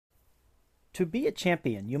To be a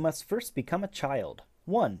champion, you must first become a child.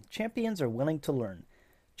 1. Champions are willing to learn.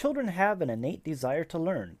 Children have an innate desire to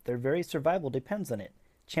learn. Their very survival depends on it.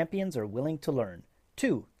 Champions are willing to learn.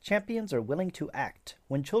 2. Champions are willing to act.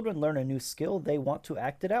 When children learn a new skill, they want to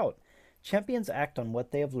act it out. Champions act on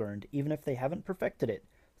what they have learned, even if they haven't perfected it.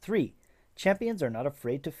 3. Champions are not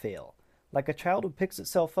afraid to fail. Like a child who picks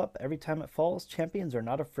itself up every time it falls, champions are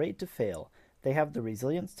not afraid to fail. They have the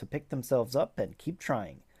resilience to pick themselves up and keep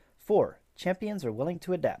trying. 4. Champions are willing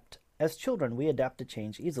to adapt. As children, we adapt to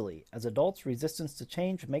change easily. As adults, resistance to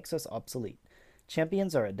change makes us obsolete.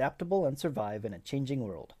 Champions are adaptable and survive in a changing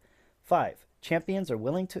world. 5. Champions are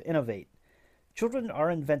willing to innovate. Children are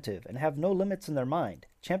inventive and have no limits in their mind.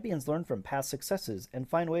 Champions learn from past successes and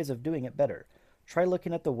find ways of doing it better. Try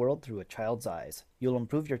looking at the world through a child's eyes. You'll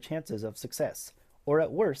improve your chances of success. Or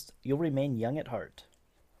at worst, you'll remain young at heart.